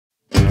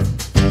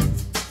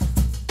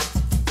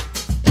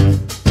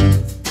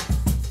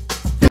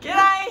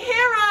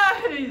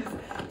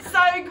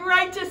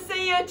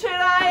you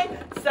today.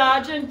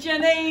 Sergeant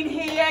Janine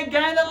here,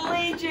 going to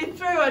lead you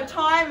through a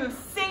time of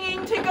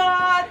singing to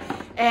God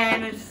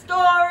and a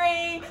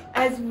story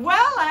as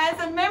well as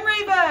a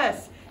memory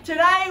verse.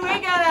 Today we're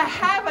going to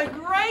have a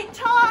great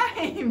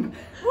time.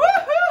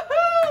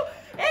 Woohoo!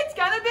 It's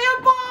going to be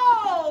a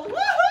ball.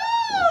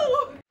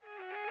 Woohoo!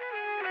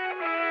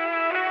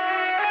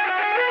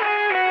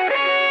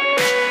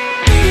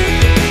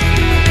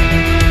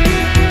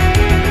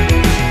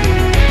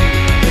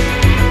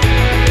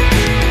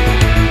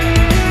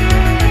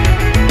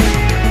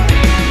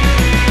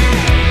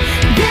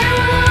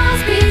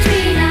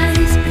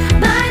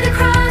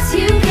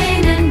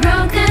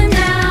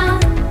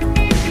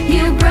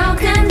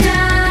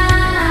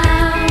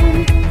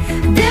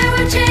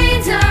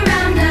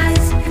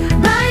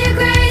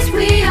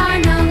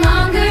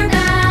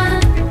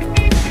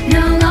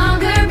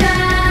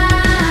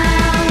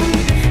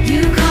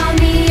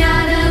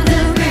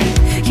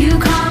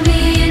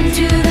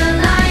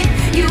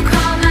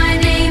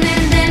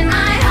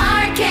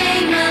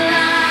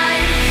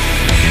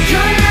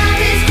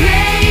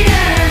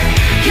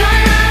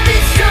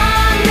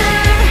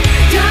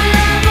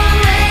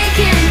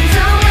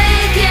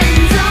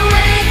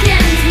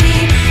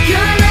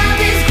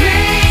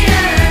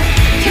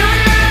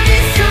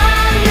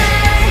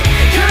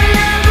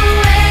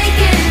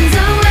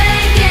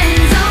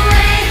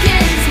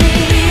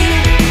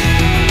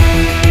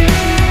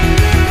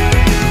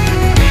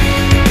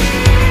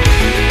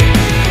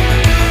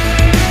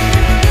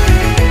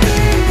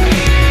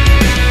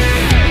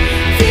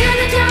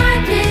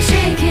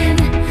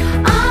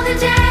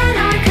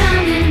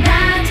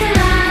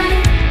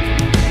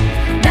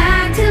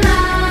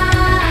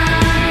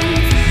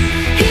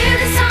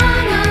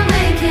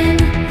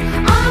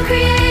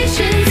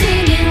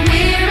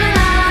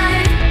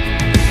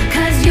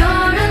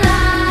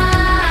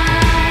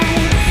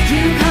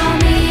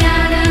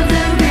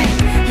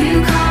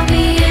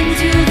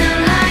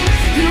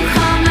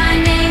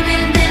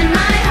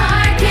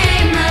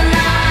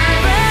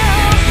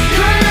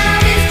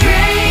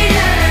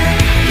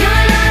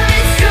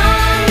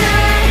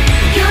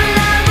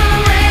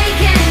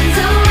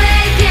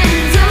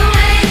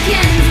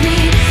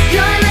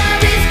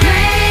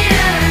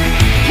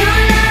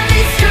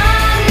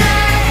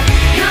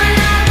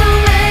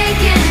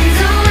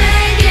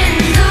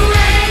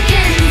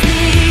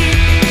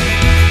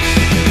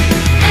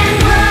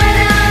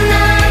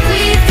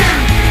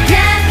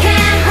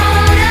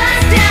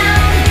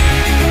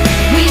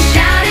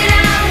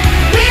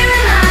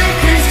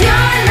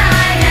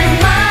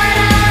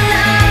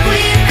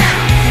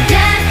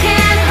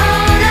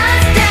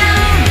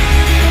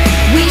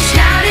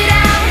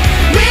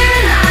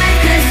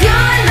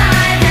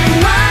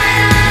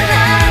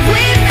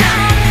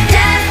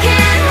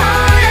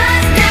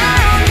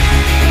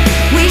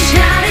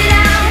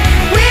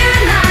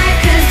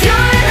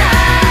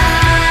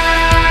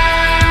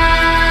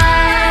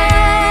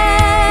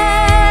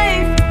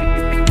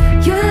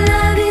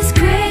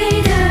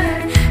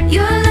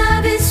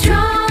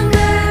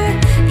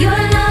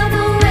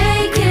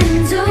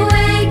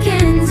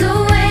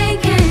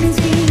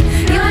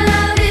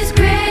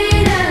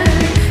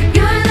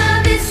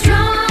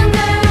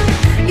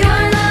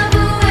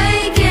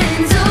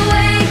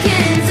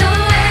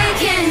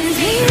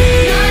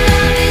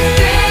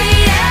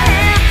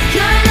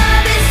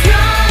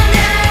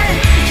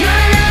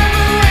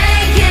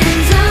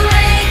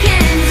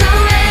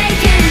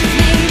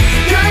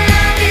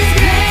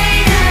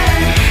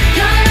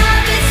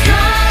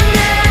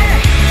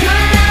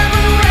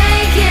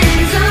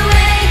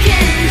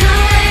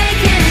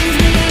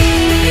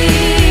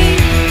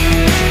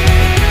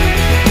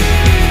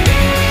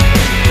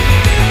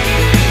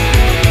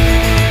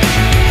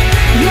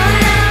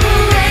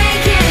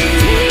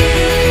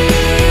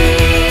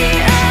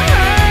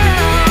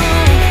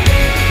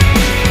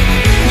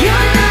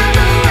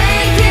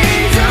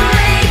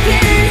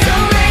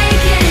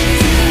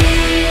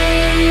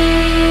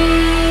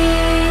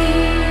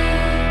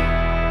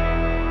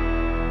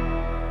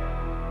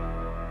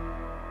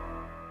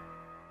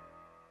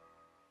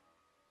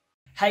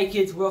 Hey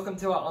kids, welcome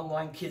to our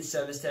online kids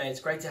service today.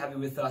 It's great to have you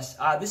with us.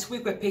 This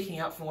week we're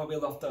picking up from where we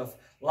left off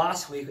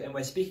last week, and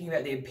we're speaking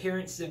about the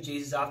appearances of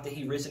Jesus after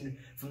he risen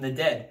from the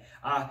dead.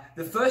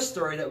 The first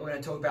story that we're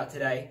going to talk about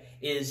today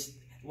is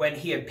when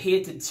he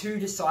appeared to two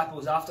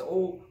disciples after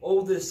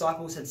all the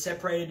disciples had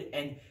separated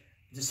and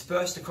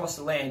dispersed across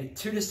the land.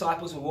 Two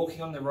disciples were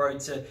walking on the road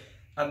to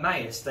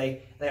Emmaus.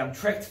 They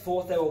trekked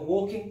forth, they were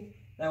walking,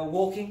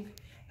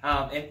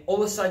 and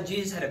all of a sudden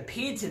Jesus had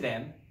appeared to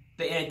them,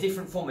 but in a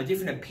different form, a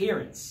different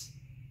appearance.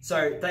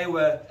 So they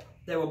were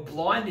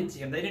blinded to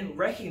him. They didn't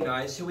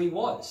recognize who he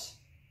was.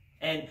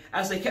 And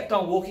as they kept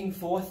on walking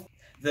forth,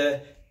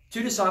 the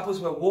two disciples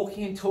were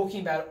walking and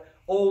talking about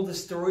all the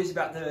stories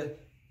about the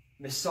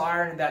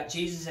Messiah and about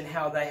Jesus, and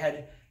how they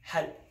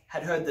had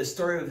heard the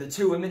story of the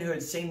two women who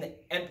had seen the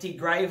empty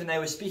grave, and they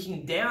were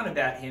speaking down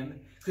about him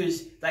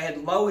because they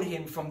had lowered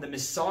him from the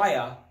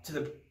Messiah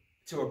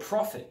to a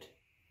prophet.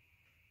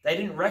 They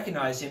didn't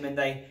recognize him, and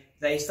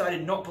they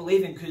started not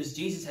believing because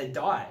Jesus had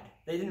died.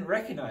 They didn't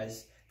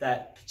recognize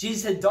that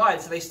Jesus had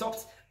died, so they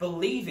stopped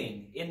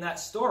believing in that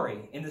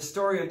story, in the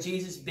story of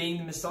Jesus being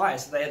the Messiah.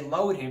 So they had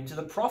lowered him to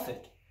the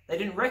prophet. They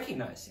didn't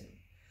recognize him.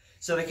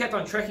 So they kept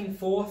on trekking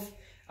forth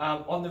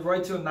on the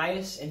road to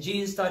Emmaus, and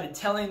Jesus started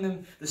telling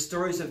them the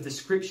stories of the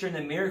scripture and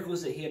the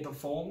miracles that he had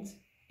performed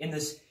in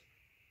the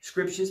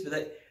scriptures,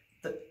 but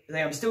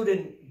they still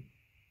didn't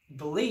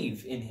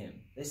believe in him.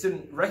 They still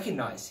didn't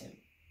recognize him.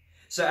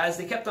 So as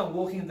they kept on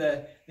walking,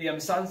 the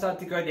sun started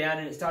to go down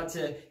and it started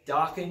to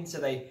darken. So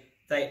they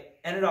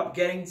ended up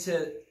getting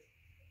to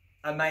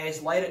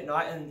Emmaus late at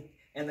night,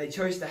 and they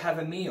chose to have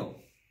a meal.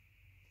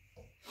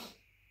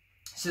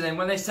 So then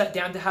when they sat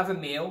down to have a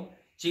meal,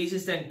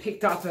 Jesus then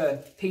picked up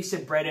a piece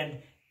of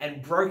bread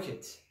and broke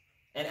it.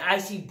 And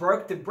as he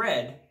broke the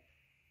bread,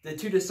 the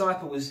two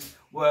disciples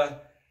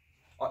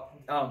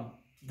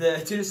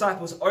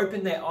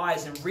opened their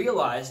eyes and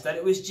realized that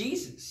it was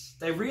Jesus.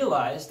 They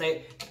realized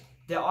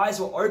their eyes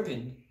were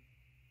open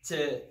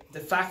to the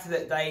fact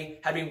that they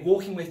had been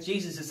walking with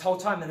Jesus this whole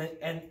time,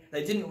 and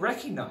they didn't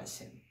recognize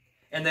him.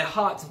 And their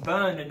hearts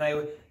burned, and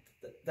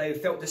they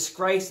felt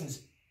disgrace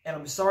and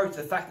I'm sorry to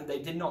the fact that they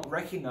did not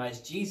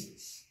recognize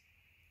Jesus.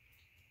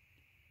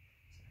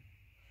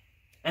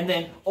 And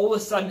then all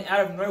of a sudden, out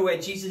of nowhere,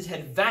 Jesus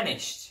had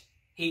vanished.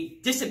 He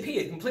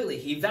disappeared completely.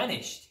 He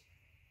vanished.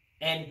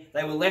 And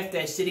they were left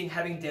there sitting,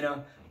 having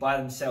dinner by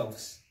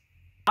themselves.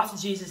 After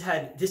Jesus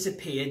had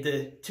disappeared,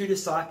 the two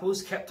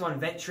disciples kept on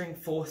venturing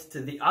forth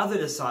to the other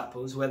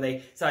disciples, where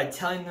they started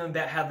telling them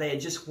about how they had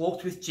just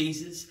walked with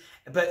Jesus.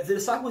 But the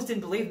disciples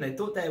didn't believe them. They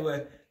thought they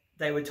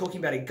were talking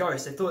about a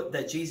ghost. They thought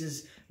that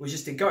Jesus was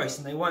just a ghost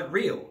and they weren't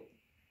real.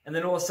 And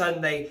then all of a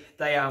sudden they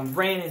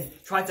ran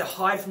and tried to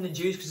hide from the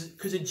Jews,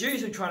 because the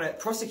Jews were trying to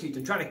prosecute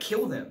them, trying to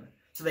kill them.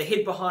 So they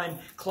hid behind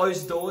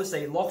closed doors.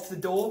 They locked the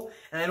door.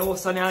 And then all of a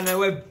sudden, out of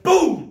nowhere,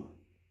 boom!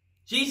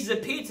 Jesus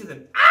appeared to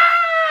them.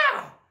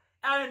 Ah!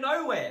 Out of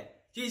nowhere,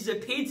 Jesus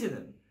appeared to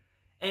them.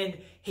 And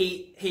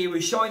he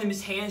was showing them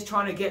his hands,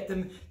 trying to get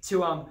them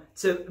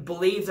to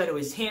believe that it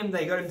was him.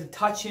 They got him to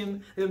touch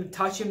him. They got him to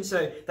touch him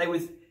so they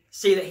would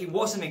see that he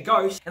wasn't a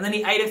ghost. And then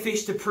he ate a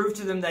fish to prove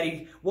to them that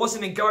he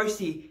wasn't a ghost.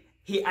 He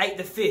ate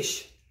the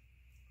fish.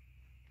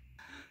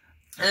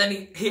 And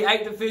then he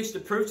ate the fish to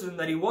prove to them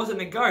that he wasn't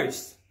a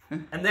ghost.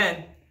 And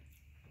then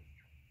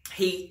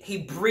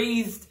he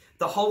breathed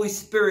the Holy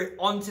Spirit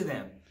onto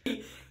them.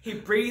 He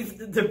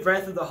breathed the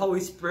breath of the Holy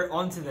Spirit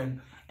onto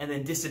them and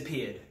then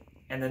disappeared.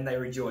 And then they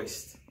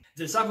rejoiced.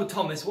 The disciple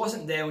Thomas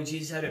wasn't there when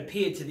Jesus had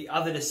appeared to the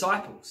other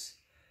disciples.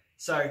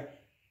 So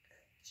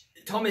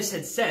Thomas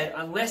had said,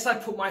 unless I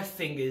put my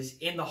fingers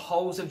in the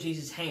holes of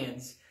Jesus'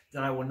 hands,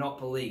 then I will not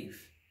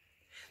believe.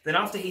 Then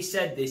after he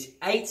said this,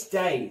 8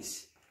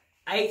 days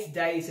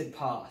had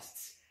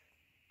passed.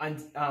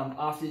 And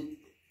after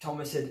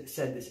Thomas had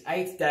said this,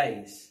 8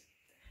 days.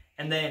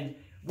 And then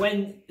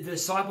when the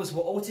disciples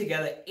were all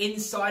together,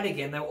 inside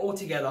again, they were all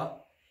together,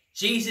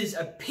 Jesus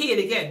appeared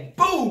again.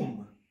 Boom!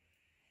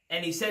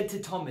 And he said to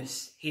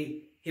Thomas,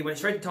 he went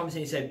straight to Thomas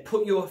and he said,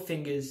 put your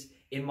fingers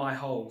in my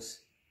holes.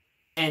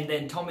 And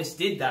then Thomas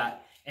did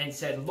that and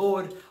said,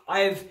 Lord,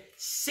 I have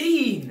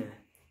seen,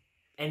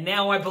 and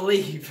now I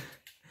believe.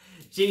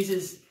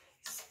 Jesus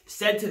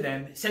said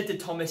to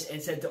Thomas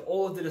and said to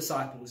all of the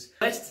disciples,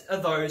 blessed are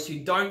those who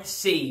don't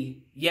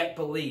see yet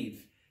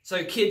believe.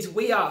 So kids,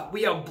 we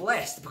are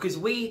blessed because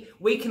we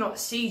cannot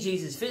see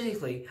Jesus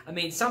physically. I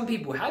mean, some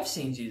people have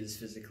seen Jesus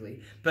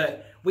physically,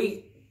 but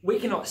we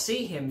cannot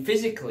see him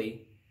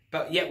physically,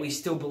 but yet we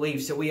still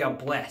believe, so we are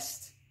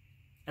blessed.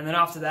 And then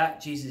after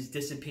that, Jesus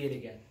disappeared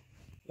again.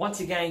 Once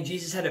again,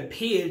 Jesus had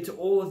appeared to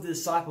all of the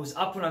disciples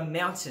up on a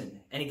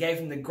mountain, and he gave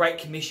them the Great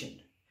Commission.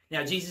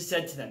 Now, Jesus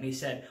said to them, he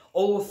said,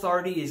 all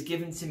authority is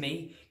given to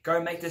me.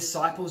 Go make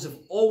disciples of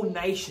all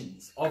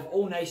nations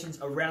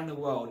around the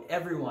world.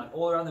 Everyone,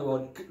 all around the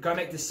world, go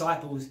make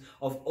disciples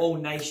of all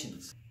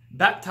nations.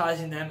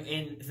 Baptizing them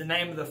in the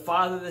name of the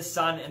Father, the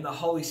Son, and the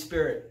Holy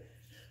Spirit.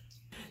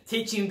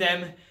 Teaching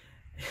them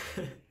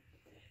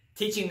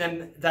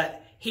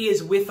that he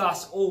is with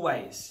us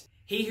always.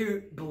 He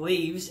who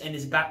believes and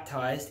is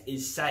baptized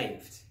is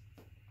saved.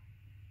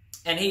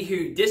 And he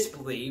who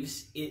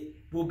disbelieves, it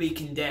will be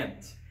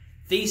condemned.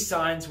 These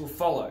signs will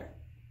follow.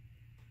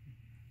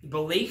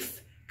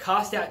 Belief,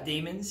 cast out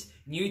demons,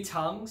 new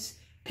tongues,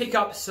 pick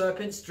up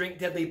serpents, drink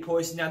deadly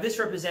poison. Now this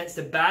represents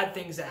the bad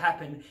things that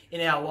happen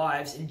in our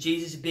lives and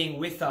Jesus being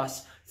with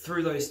us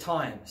through those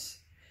times.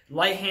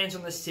 Lay hands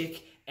on the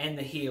sick and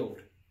the healed.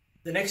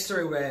 The next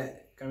story we're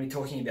going to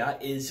be talking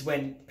about is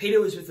when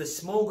Peter was with a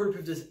small group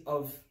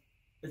of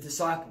the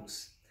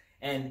disciples,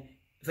 and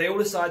they all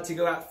decided to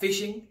go out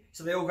fishing.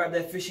 So they all grabbed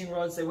their fishing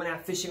rods. They went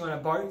out fishing on a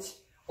boat.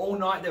 All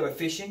night they were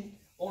fishing.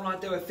 All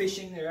night they were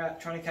fishing. They were out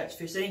trying to catch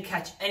fish. They didn't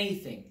catch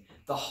anything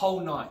the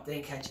whole night. They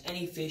didn't catch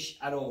any fish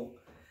at all.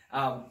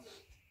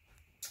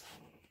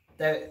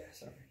 They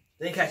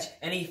didn't catch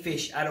any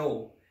fish at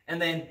all.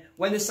 And then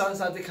when the sun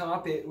started to come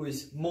up, it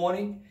was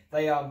morning.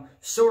 They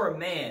saw a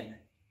man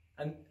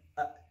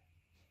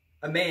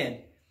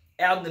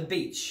out on the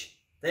beach.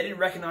 They didn't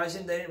recognize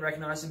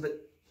him.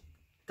 But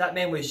that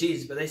man was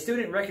Jesus, but they still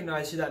didn't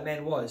recognize who that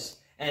man was.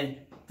 And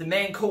the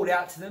man called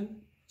out to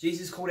them,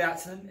 Jesus called out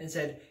to them and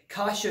said,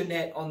 cast your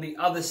net on the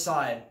other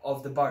side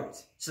of the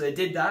boat. So they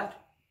did that,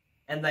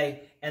 and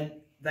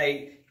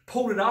they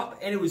pulled it up,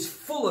 and it was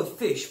full of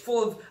fish,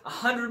 full of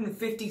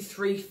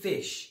 153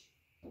 fish.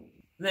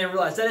 And they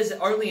realized that is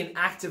only an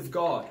act of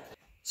God.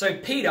 So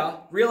Peter,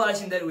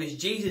 realizing that it was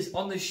Jesus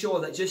on the shore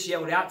that just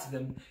yelled out to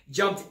them,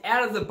 jumped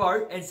out of the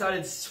boat and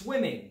started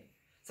swimming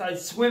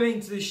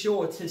to the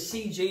shore to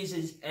see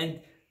Jesus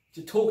and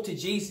to talk to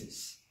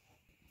Jesus.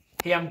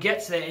 He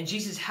gets there, and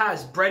Jesus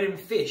has bread and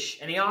fish,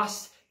 and he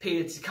asks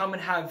Peter to come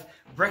and have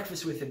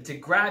breakfast with him, to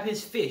grab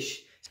his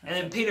fish. And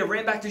then Peter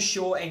ran back to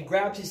shore and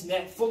grabbed his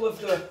net full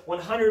of the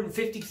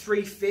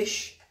 153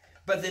 fish,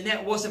 but the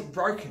net wasn't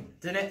broken.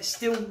 The net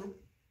still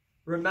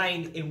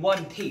remained in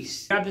one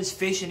piece. He grabbed his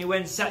fish and he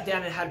went and sat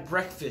down and had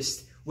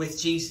breakfast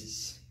with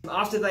Jesus.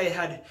 After they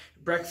had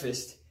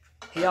breakfast,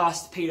 he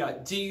asked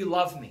Peter, do you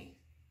love me?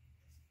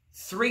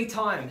 3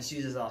 times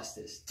Jesus asked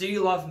this. Do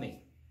you love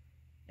me?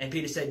 And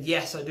Peter said,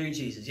 yes, I do,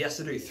 Jesus. Yes,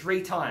 I do.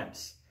 3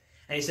 times.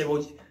 And he said,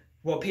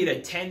 well,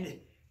 Peter, tend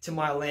to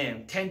my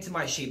lamb, tend to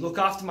my sheep, look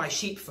after my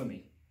sheep for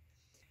me.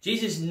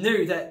 Jesus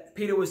knew that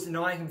Peter was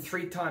denying him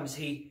 3 times.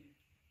 He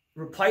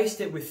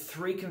replaced it with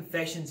 3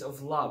 confessions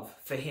of love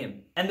for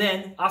him. And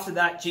then after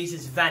that,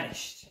 Jesus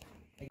vanished.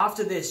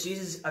 After this,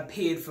 Jesus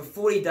appeared for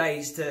 40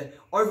 days to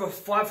over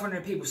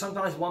 500 people,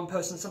 sometimes one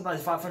person,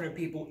 sometimes 500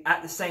 people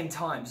at the same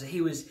time. So he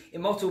was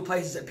in multiple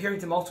places, appearing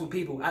to multiple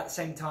people at the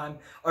same time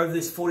over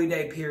this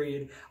 40-day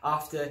period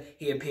after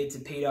he appeared to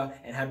Peter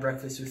and had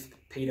breakfast with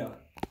Peter.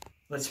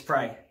 Let's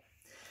pray.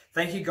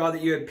 Thank you, God,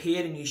 that you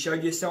appeared and you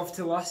showed yourself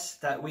to us,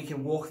 that we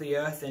can walk the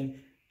earth and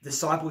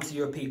disciple to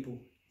your people.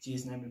 In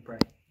Jesus' name we pray.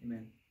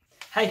 Amen.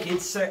 Hey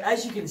kids, so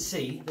as you can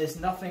see, there's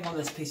nothing on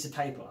this piece of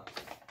paper.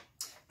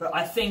 But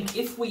I think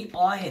if we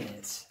iron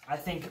it, I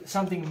think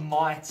something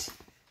might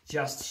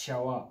just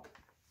show up.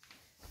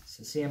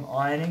 So see, I'm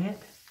ironing it.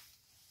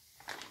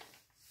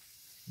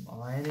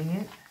 I'm ironing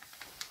it.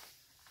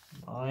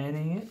 I'm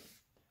ironing it.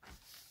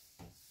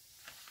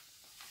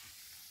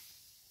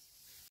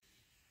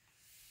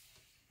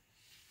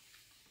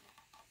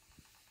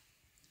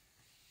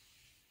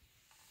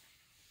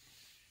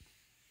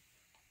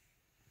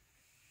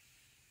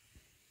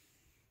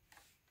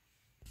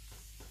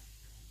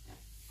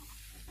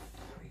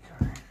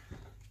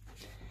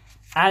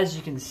 As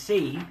you can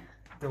see,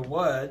 the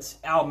words,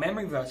 our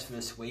memory verse for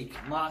this week,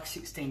 Mark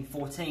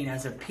 16:14,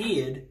 has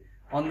appeared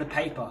on the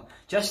paper,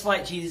 just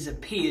like Jesus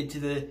appeared to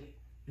the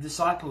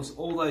disciples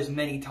all those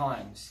many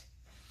times.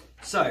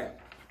 So,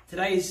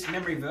 today's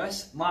memory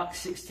verse, Mark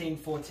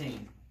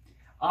 16:14.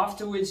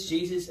 Afterwards,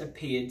 Jesus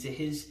appeared to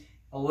his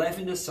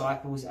 11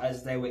 disciples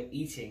as they were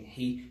eating.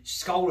 He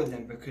scolded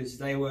them because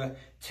they were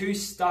too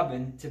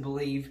stubborn to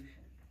believe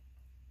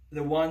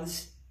the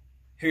ones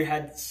who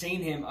had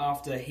seen him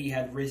after he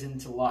had risen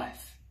to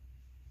life.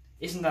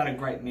 Isn't that a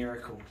great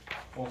miracle?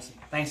 Awesome.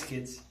 Thanks,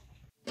 kids.